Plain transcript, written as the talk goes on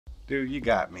Dude, you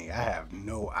got me. I have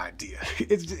no idea.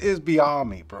 It's beyond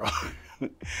me, bro.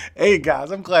 Hey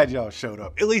guys, I'm glad y'all showed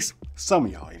up. At least some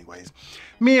of y'all anyways.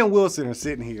 Me and Wilson are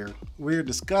sitting here. We're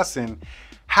discussing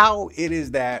how it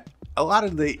is that a lot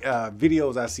of the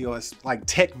videos I see on like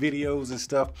tech videos and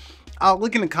stuff, I'll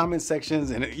look in the comment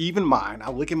sections, and even mine,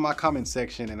 I'll look in my comment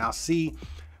section and I'll see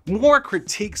more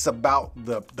critiques about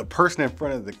the person in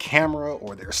front of the camera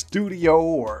or their studio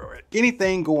or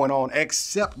anything going on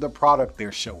except the product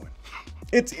they're showing.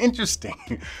 It's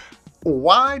interesting.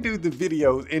 Why do the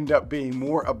videos end up being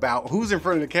more about who's in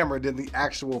front of the camera than the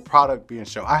actual product being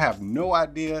shown? I have no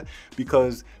idea,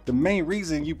 because the main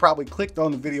reason you probably clicked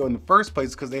on the video in the first place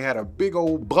is because they had a big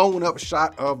old blown up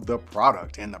shot of the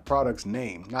product and the product's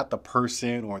name, not the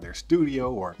person or their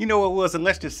studio or, you know what, Wilson,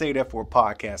 let's just say that for a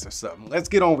podcast or something. Let's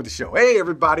get on with the show. Hey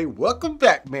everybody, welcome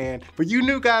back, man. For you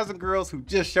new guys and girls who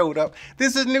just showed up,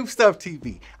 this is New Stuff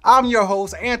TV. I'm your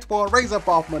host, Antoine. Raise up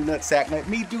off my nutsack. Let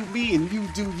me do me and you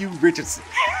do you, Richardson.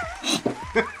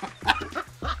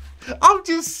 I'm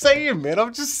just saying, man.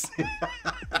 I'm just saying.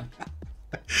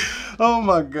 Oh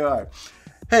my God.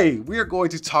 Hey, we are going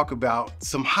to talk about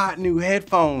some hot new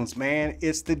headphones, man.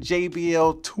 It's the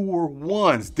JBL Tour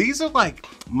Ones. These are like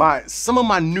some of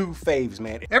my new faves,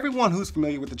 man. Everyone who's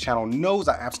familiar with the channel knows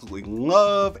I absolutely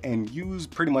love and use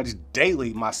pretty much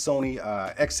daily my Sony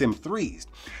XM3s.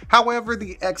 However,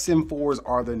 the XM4s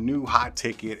are the new hot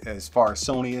ticket as far as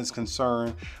Sony is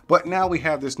concerned. But now we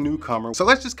have this newcomer. So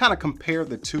let's just kind of compare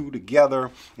the two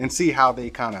together and see how they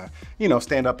kind of, you know,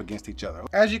 stand up against each other.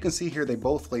 As you can see here, they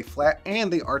both lay flat and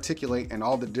they articulate in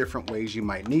all the different ways you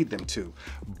might need them to.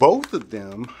 Both of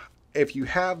them, if you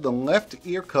have the left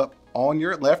ear cup on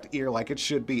your left ear like it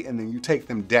should be, and then you take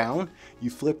them down, you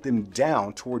flip them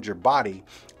down towards your body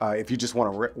if you just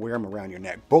want to wear them around your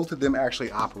neck. Both of them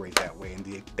actually operate that way,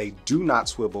 and they do not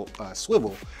swivel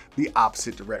the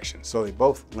opposite direction. So they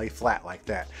both lay flat like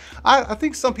that. I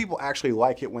think some people actually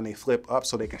like it when they flip up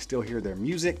so they can still hear their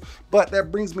music, but that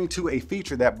brings me to a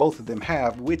feature that both of them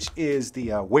have, which is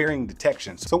the wearing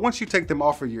detection. So once you take them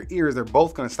off of your ears, they're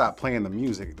both going to stop playing the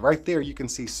music. Right there you can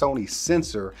see Sony's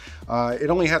sensor. It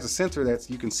only has a sensor that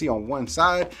you can see on one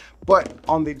side, but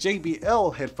on the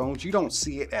JBL headphones you don't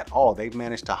see it at all. They've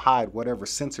managed to hide whatever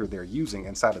sensor they're using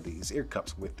inside of these ear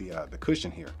cups with the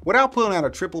cushion here. Without pulling out a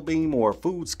triple beam or a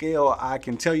food scale, I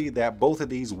can tell you that both of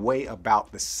these weigh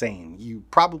about the same. You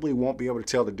probably won't be able to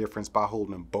tell the difference by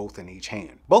holding them both in each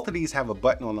hand. Both of these have a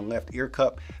button on the left ear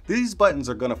cup. These buttons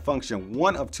are going to function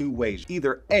one of two ways.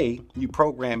 Either A, you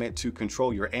program it to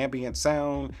control your ambient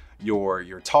sound,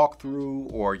 your talk through,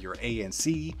 or your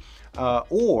ANC,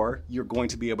 or you're going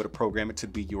to be able to program it to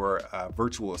be your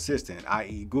virtual assistant,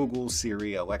 i.e. Google,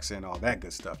 Siri, Alexa, and all that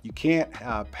good stuff. You can't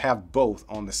have both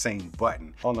on the same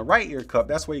button. On the right ear cup,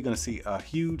 that's where you're going to see a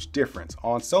huge difference.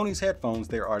 On Sony's headphones,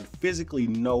 there are physically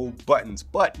no buttons,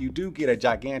 but you do get a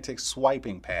gigantic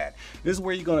swiping pad. This is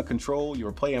where you're going to control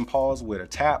your play and pause with a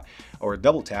tap or a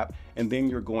double tap, and then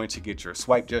you're going to get your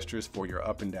swipe gestures for your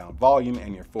up and down volume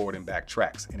and your forward and back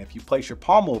tracks. And if you place your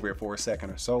palm over it for a second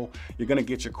or so, you're going to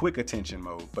get your quick attention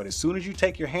mode. But as soon as you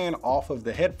take your hand off of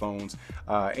the headphones,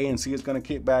 ANC is going to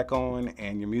kick back on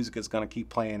and your music is going to keep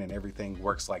playing and everything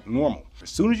works like normal. As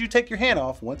soon as you take your hand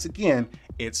off, once again,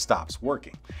 it stops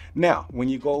working. Now, when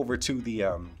you go over to the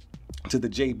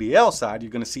JBL side,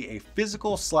 you're going to see a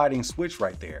physical sliding switch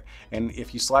right there. And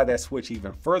if you slide that switch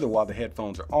even further while the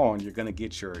headphones are on, you're going to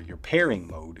get your pairing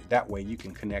mode. That way you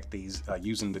can connect these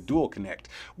using the dual connect,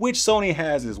 which Sony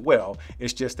has as well.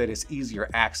 It's just that it's easier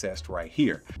accessed right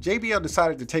here. JBL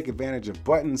decided to take advantage of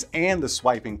buttons and the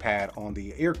swiping pad on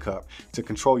the ear cup to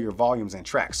control your volumes and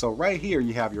tracks. So right here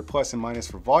you have your plus and minus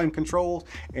for volume controls,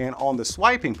 and on the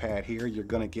swiping pad here you're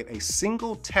going to get a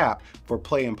single tap for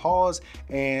play and pause,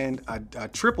 and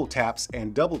triple taps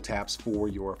and double taps for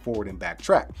your forward and back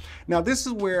track. Now this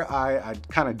is where I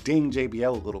kind of ding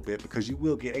JBL a little bit, because you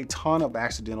will get a ton of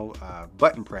accidental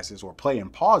button presses or play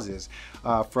and pauses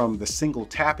from the single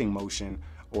tapping motion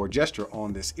or gesture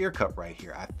on this ear cup right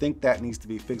here. I think that needs to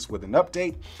be fixed with an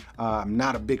update. I'm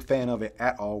not a big fan of it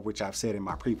at all, which I've said in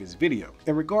my previous video.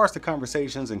 In regards to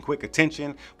conversations and quick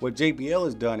attention, what JBL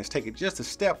has done is take it just a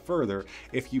step further.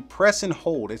 If you press and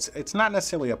hold, it's not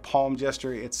necessarily a palm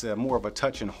gesture, it's more of a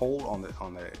touch and hold on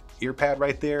the ear pad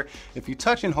right there. If you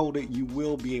touch and hold it, you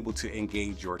will be able to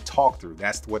engage your talk through.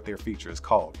 That's what their feature is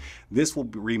called. This will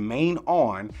remain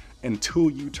on until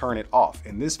you turn it off.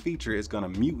 And this feature is going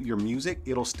to mute your music.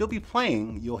 It'll it'll still be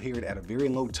playing. You'll hear it at a very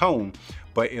low tone,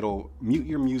 but it'll mute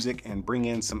your music and bring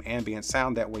in some ambient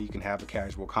sound. That way you can have a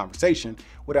casual conversation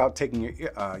without taking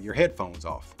your headphones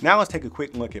off. Now let's take a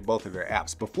quick look at both of their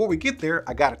apps. Before we get there,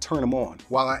 I gotta turn them on.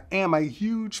 While I am a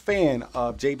huge fan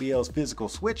of JBL's physical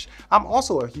switch, I'm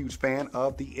also a huge fan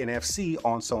of the NFC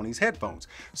on Sony's headphones.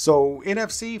 So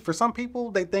NFC, for some people,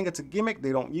 they think it's a gimmick,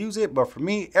 they don't use it, but for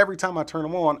me, every time I turn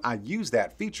them on, I use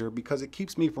that feature because it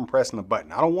keeps me from pressing the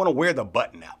button. I don't wanna wear the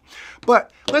button out.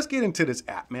 But let's get into this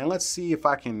app, man. Let's see if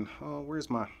I can, oh, where's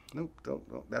my, nope,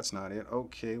 that's not it.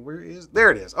 Okay,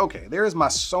 there it is. Okay, there is my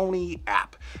Sony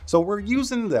app. So we're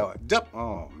using the,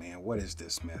 oh man, what is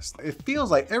this mess? It feels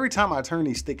like every time I turn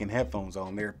these sticking headphones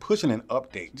on, they're pushing an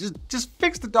update. Just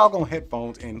fix the doggone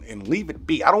headphones and leave it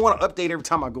be. I don't want to update every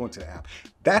time I go into the app.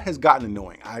 That has gotten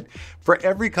annoying. For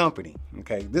every company,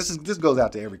 okay, this goes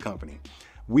out to every company.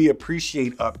 We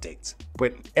appreciate updates,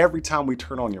 but every time we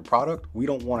turn on your product, we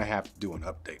don't want to have to do an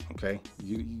update, okay?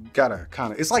 You gotta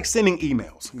kind of, it's like sending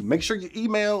emails. Make sure your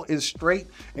email is straight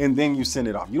and then you send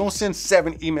it off. You don't send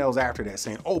 7 emails after that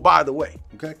saying, oh, by the way,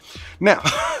 okay? Now,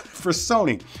 for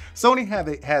Sony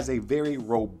has a very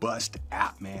robust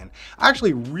app, man. I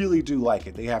actually really do like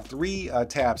it. They have 3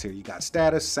 tabs here. You got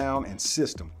status, sound, and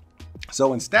system.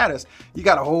 So in status, you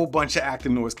got a whole bunch of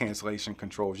active noise cancellation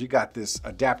controls. You got this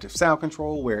adaptive sound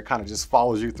control where it kind of just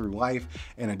follows you through life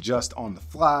and adjusts on the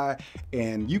fly.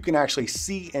 And you can actually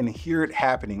see and hear it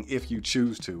happening if you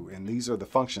choose to. And these are the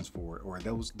functions for it, or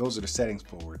those are the settings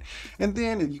for it. And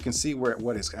then you can see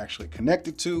what it's actually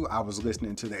connected to. I was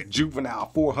listening to that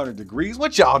Juvenile 400 Degrees.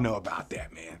 What y'all know about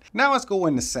that, man? Now let's go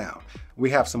into sound. We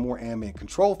have some more ambient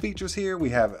control features here. We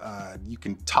have, you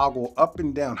can toggle up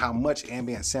and down how much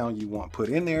ambient sound you want put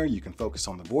in there. You can focus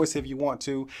on the voice if you want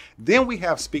to. Then we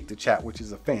have speak to chat, which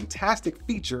is a fantastic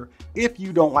feature if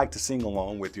you don't like to sing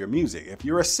along with your music. If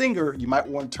you're a singer, you might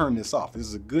want to turn this off. This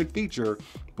is a good feature,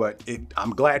 but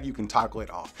I'm glad you can toggle it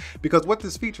off. Because what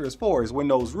this feature is for is when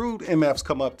those rude MFs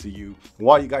come up to you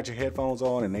while you got your headphones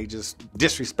on and they just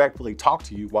disrespectfully talk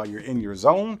to you while you're in your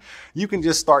zone, you can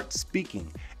just start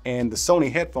speaking. And the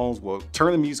Sony headphones will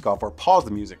turn the music off, or pause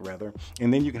the music rather,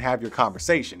 and then you can have your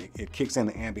conversation. It kicks in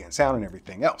the ambient sound and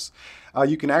everything else.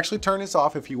 You can actually turn this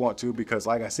off if you want to, because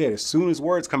like I said, as soon as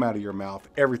words come out of your mouth,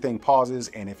 everything pauses,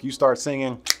 and if you start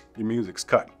singing, your music's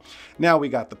cut. Now we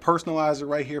got the personalizer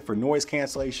right here for noise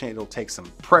cancellation. It'll take some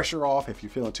pressure off if you're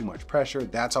feeling too much pressure.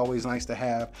 That's always nice to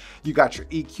have. You got your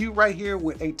EQ right here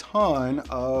with a ton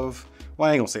of, well,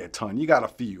 I ain't gonna say a ton, you got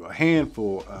a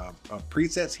handful of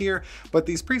presets here, but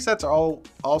these presets are all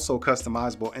also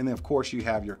customizable. And then of course you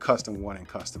have your custom 1 and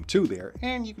custom 2 there,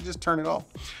 and you can just turn it off.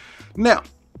 Now,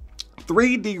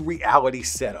 3D reality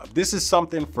setup. This is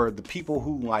something for the people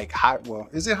who like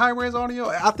is it high-res audio?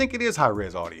 I think it is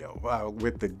high-res audio.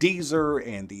 With the Deezer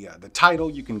and the Tidal,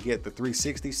 you can get the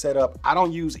 360 setup. I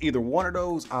don't use either one of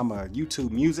those. I'm a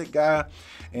YouTube music guy,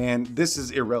 and this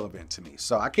is irrelevant to me.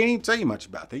 So I can't even tell you much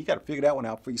about that. You got to figure that one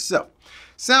out for yourself.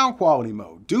 Sound quality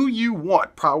mode. Do you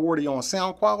want priority on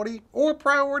sound quality or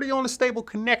priority on a stable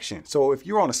connection? So if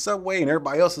you're on a subway and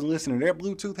everybody else is listening to their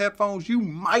Bluetooth headphones, you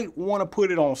might want to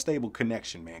put it on stable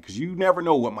connection, man, because you never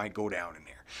know what might go down in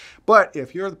there. But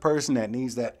if you're the person that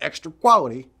needs that extra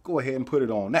quality, go ahead and put it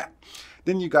on that.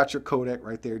 Then you got your codec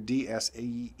right there,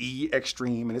 DSAE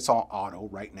Extreme, and it's on auto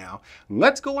right now.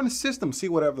 Let's go in the system, see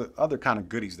what other kind of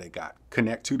goodies they got.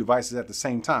 Connect 2 devices at the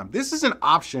same time. This is an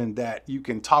option that you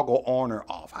can toggle on or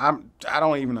off. I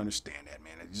don't even understand that,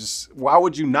 man. Why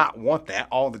would you not want that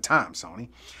all the time, Sony?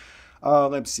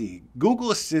 Let's see,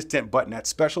 Google Assistant button, that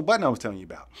special button I was telling you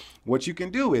about. What you can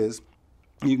do is,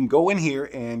 you can go in here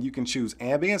and you can choose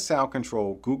ambient sound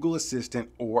control, Google Assistant,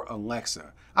 or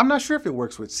Alexa. I'm not sure if it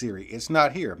works with Siri. It's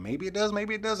not here. Maybe it does,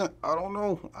 maybe it doesn't. I don't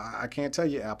know. I can't tell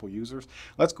you, Apple users.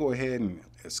 Let's go ahead and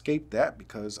escape that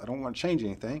because I don't want to change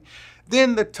anything.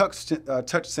 Then the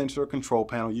touch sensor control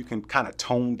panel, you can kind of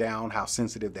tone down how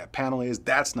sensitive that panel is.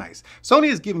 That's nice. Sony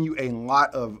has given you a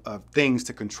lot of things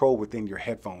to control within your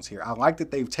headphones here. I like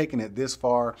that they've taken it this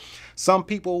far. Some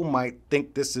people might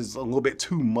think this is a little bit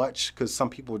too much because some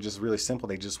people are just really simple.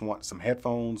 They just want some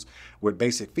headphones with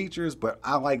basic features, but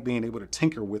I like being able to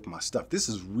tinker with my stuff. This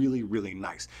is really, really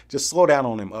nice. Just slow down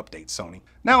on them updates, Sony.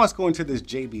 Now let's go into this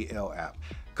JBL app.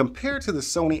 Compared to the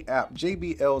Sony app,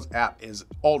 JBL's app is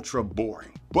ultra boring,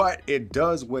 but it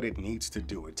does what it needs to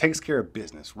do. It takes care of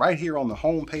business. Right here on the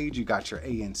home page, you got your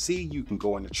ANC, you can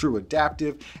go into true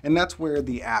adaptive, and that's where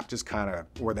the app just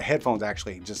where the headphones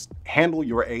actually just handle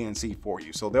your ANC for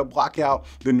you. So they'll block out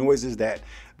the noises that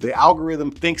the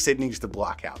algorithm thinks it needs to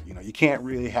block out. You know, you can't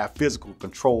really have physical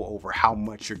control over how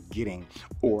much you're getting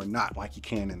or not like you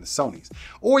can in the Sonys.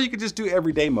 Or you could just do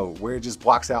everyday mode where it just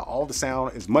blocks out all the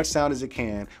sound, as much sound as it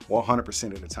can,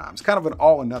 100% of the time. It's kind of an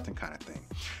all or nothing kind of thing.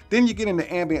 Then you get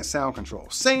into ambient sound control.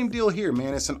 Same deal here,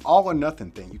 man. It's an all or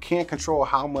nothing thing. You can't control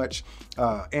how much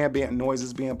ambient noise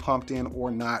is being pumped in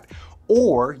or not,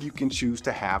 or you can choose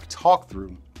to have talk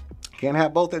through. Can't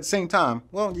have both at the same time.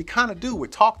 Well, you kind of do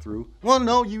with talk through. Well,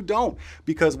 no, you don't,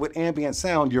 because with ambient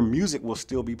sound, your music will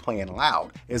still be playing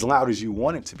loud as you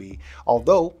want it to be,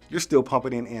 although you're still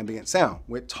pumping in ambient sound.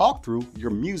 With talk through,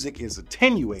 your music is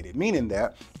attenuated, meaning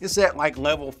that it's at like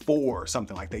level 4 or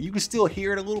something like that. You can still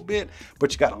hear it a little bit,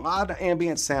 but you got a lot of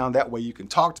ambient sound. That way you can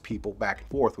talk to people back and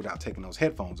forth without taking those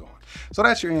headphones on. So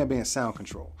that's your ambient sound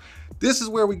control. This is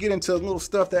where we get into a little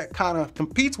stuff that kind of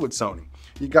competes with Sony.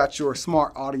 You got your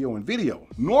smart audio and video.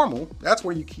 Normal, that's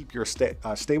where you keep your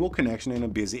stable connection in a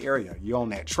busy area. You're on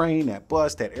that train, that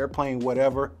bus, that airplane,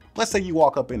 whatever. Let's say you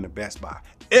walk up into Best Buy.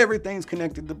 Everything's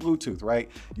connected to Bluetooth, right?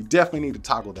 You definitely need to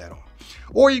toggle that on.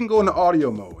 Or you can go into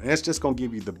audio mode, and it's just gonna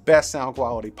give you the best sound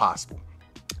quality possible.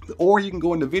 Or you can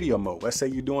go into video mode. Let's say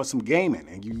you're doing some gaming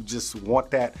and you just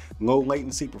want that low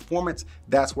latency performance.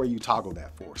 That's where you toggle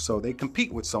that for. So they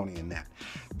compete with Sony in that.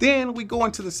 Then we go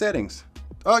into the settings.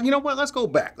 You know what? Let's go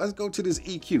back. Let's go to this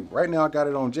EQ. Right now I got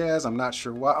it on jazz. I'm not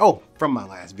sure why. Oh, from my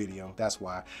last video. That's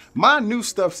why. My new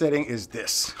stuff setting is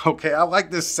this. Okay, I like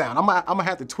this sound. I'm gonna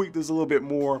have to tweak this a little bit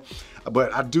more,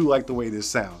 but I do like the way this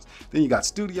sounds. Then you got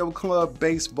studio, club,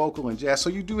 bass, vocal, and jazz.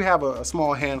 So you do have a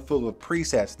small handful of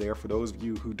presets there for those of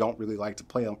you who don't really like to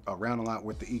play around a lot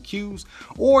with the EQs.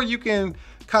 Or you can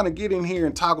kind of get in here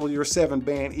and toggle your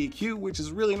 7-band EQ, which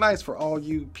is really nice for all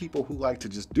you people who like to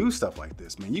just do stuff like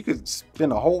this, man. You could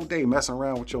spend a whole day messing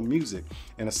around with your music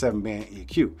in a 7-band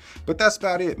EQ. But that's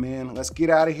about it, man. Let's get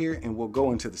out of here and we'll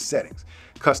go into the settings.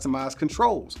 Customize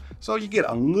controls. So you get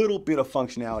a little bit of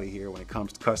functionality here when it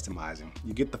comes to customizing.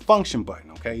 You get the function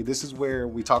button, okay? This is where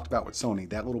we talked about with Sony,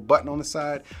 that little button on the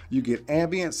side. You get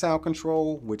ambient sound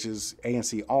control, which is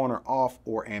ANC on or off,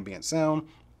 or ambient sound.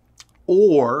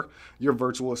 Or your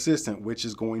virtual assistant, which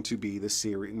is going to be the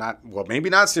Siri, maybe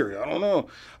not Siri, I don't know.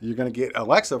 You're gonna get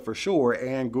Alexa for sure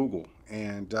and Google.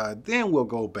 And then we'll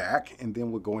go back and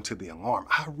then we'll go into the alarm.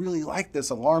 I really like this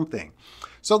alarm thing.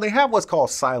 So they have what's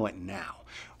called Silent Now.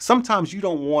 Sometimes you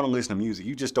don't want to listen to music.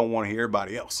 You just don't want to hear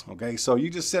everybody else, okay? So you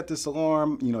just set this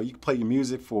alarm, you know, you can play your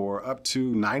music for up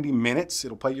to 90 minutes.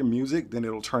 It'll play your music, then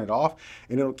it'll turn it off,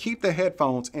 and it'll keep the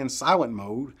headphones in silent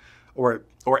mode or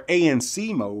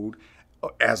ANC mode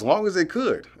as long as it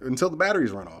could, until the batteries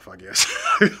run off, I guess.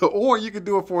 Or you could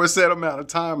do it for a set amount of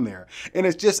time there. And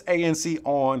it's just ANC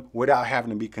on without having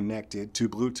to be connected to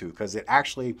Bluetooth, because it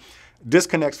actually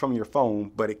disconnects from your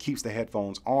phone, but it keeps the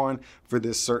headphones on for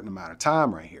this certain amount of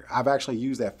time right here. I've actually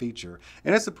used that feature,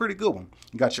 and it's a pretty good one.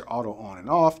 You got your auto on and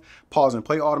off, pause and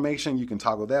play automation, you can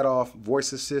toggle that off,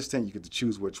 voice assistant, you get to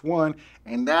choose which one,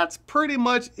 and that's pretty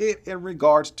much it in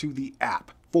regards to the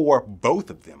app for both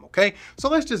of them, okay? So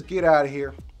let's just get out of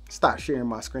here, stop sharing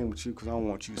my screen with you because I don't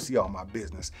want you to see all my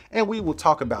business, and we will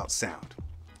talk about sound.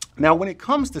 Now, when it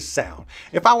comes to sound,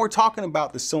 if I were talking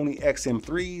about the Sony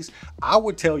XM3s, I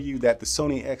would tell you that the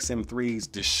Sony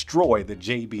XM3s destroy the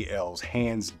JBLs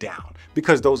hands down,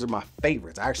 because those are my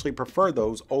favorites. I actually prefer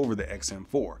those over the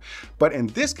XM4. But in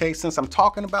this case, since I'm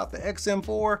talking about the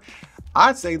XM4,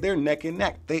 I'd say they're neck and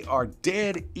neck. They are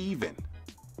dead even.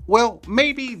 Well,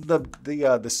 maybe the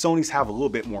Sonys have a little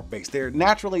bit more bass. They're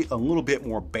naturally a little bit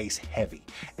more bass heavy.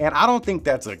 And I don't think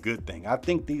that's a good thing. I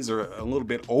think these are a little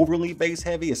bit overly bass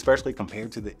heavy, especially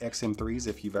compared to the XM3s,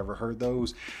 if you've ever heard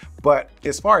those. But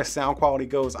as far as sound quality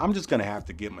goes, I'm just gonna have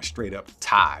to give them a straight up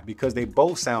tie, because they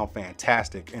both sound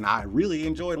fantastic and I really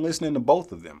enjoyed listening to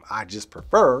both of them. I just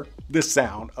prefer the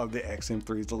sound of the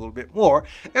XM3s a little bit more,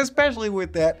 especially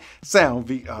with that surround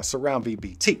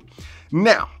VBT.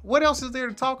 Now, what else is there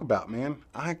to talk about, man?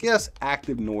 I guess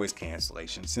active noise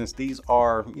cancellation, since these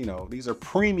are, these are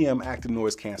premium active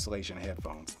noise cancellation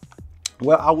headphones.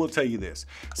 Well, I will tell you this,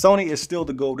 Sony is still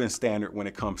the golden standard when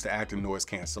it comes to active noise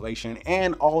cancellation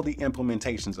and all the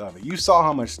implementations of it. You saw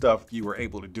how much stuff you were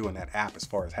able to do in that app as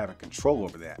far as having control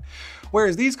over that.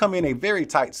 Whereas these come in a very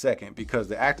tight second because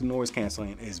the active noise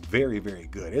canceling is very, very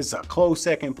good. It's a close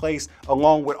second place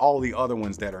along with all the other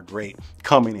ones that are great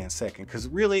coming in second, because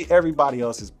really everybody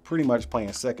else is pretty much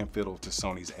playing second fiddle to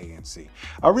Sony's ANC.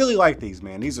 I really like these,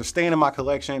 man. These are staying in my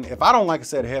collection. If I don't like a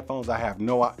set of headphones, I have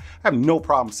no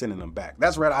problem sending them back.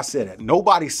 That's right, I said it.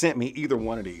 Nobody sent me either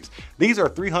one of these. These are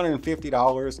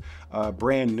 $350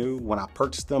 brand new when I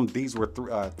purchased them. These were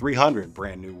 $300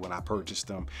 brand new when I purchased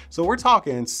them. So we're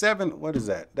talking what is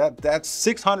that? That's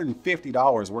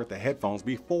 $650 worth of headphones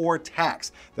before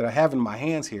tax that I have in my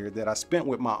hands here that I spent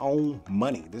with my own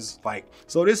money. This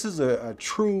is a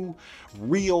true,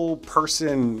 real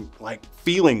person like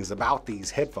feelings about these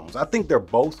headphones. I think they're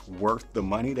both worth the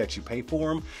money that you pay for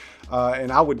them.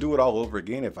 And I would do it all over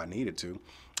again if I needed to.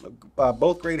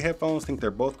 Both great headphones, think they're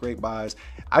both great buys.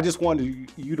 I just wanted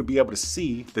you to be able to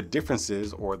see the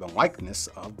differences or the likeness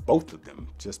of both of them,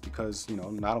 just because, you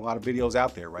know, not a lot of videos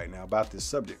out there right now about this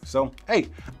subject. So, hey,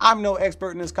 I'm no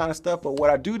expert in this kind of stuff, but what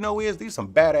I do know is these are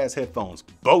some badass headphones,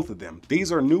 both of them.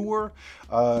 These are newer.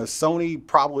 Sony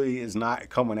probably is not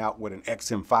coming out with an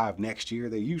XM5 next year.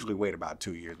 They usually wait about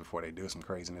 2 years before they do some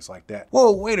craziness like that.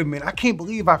 Whoa, wait a minute. I can't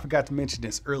believe I forgot to mention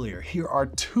this earlier. Here are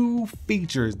 2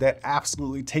 features that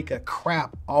absolutely take a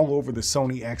crap all over the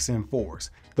Sony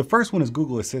XM4s. The first one is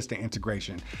Google Assistant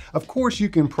integration. Of course, you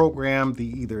can program the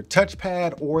either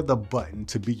touchpad or the button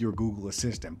to be your Google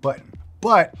Assistant button.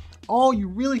 But all you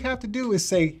really have to do is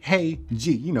say, hey,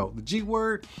 G, you know, the G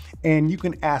word, and you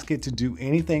can ask it to do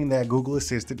anything that Google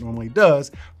Assistant normally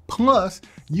does. Plus,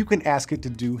 you can ask it to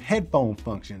do headphone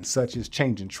functions such as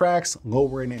changing tracks,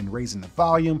 lowering and raising the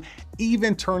volume,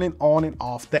 even turning on and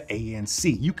off the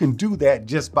ANC. You can do that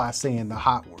just by saying the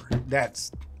hot word.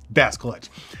 That's clutch.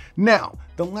 Now,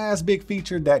 the last big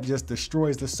feature that just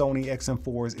destroys the Sony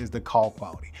XM4s is the call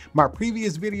quality. My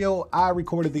previous video, I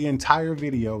recorded the entire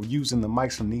video using the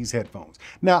mics from these headphones.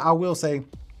 Now, I will say,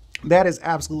 that is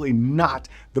absolutely not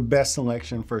the best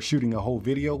selection for shooting a whole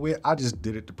video with. I just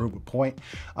did it to prove a point.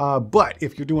 But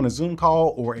if you're doing a Zoom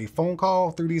call or a phone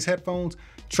call through these headphones,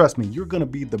 trust me, you're gonna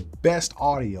be the best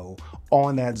audio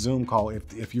on that Zoom call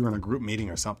if you're in a group meeting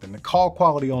or something. The call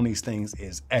quality on these things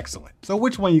is excellent. So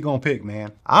which one you gonna pick,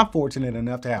 man? I'm fortunate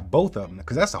enough to have both of them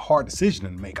because that's a hard decision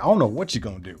to make. I don't know what you're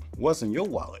gonna do. What's in your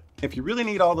wallet? If you really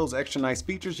need all those extra nice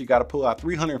features, you gotta pull out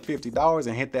 $350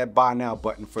 and hit that buy now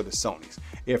button for the Sonys.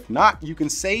 If not, you can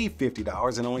save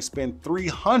 $50 and only spend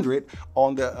 $300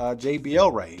 on the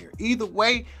JBL right here. Either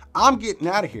way, I'm getting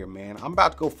out of here, man. I'm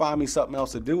about to go find me something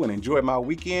else to do and enjoy my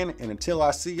weekend. And until I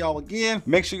see y'all again,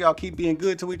 make sure y'all keep being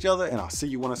good to each other, and I'll see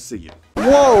you when I see you.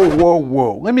 Whoa, whoa,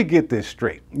 whoa. Let me get this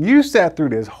straight. You sat through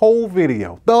this whole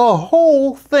video, the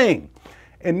whole thing,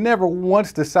 and never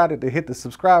once decided to hit the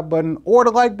subscribe button or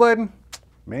the like button?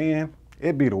 Man,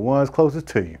 it'd be the ones closest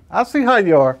to you. I see how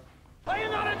you are. Are you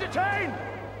not entertained?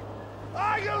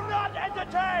 Are you not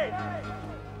entertained?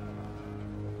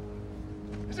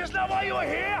 Is this not why you are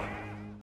here?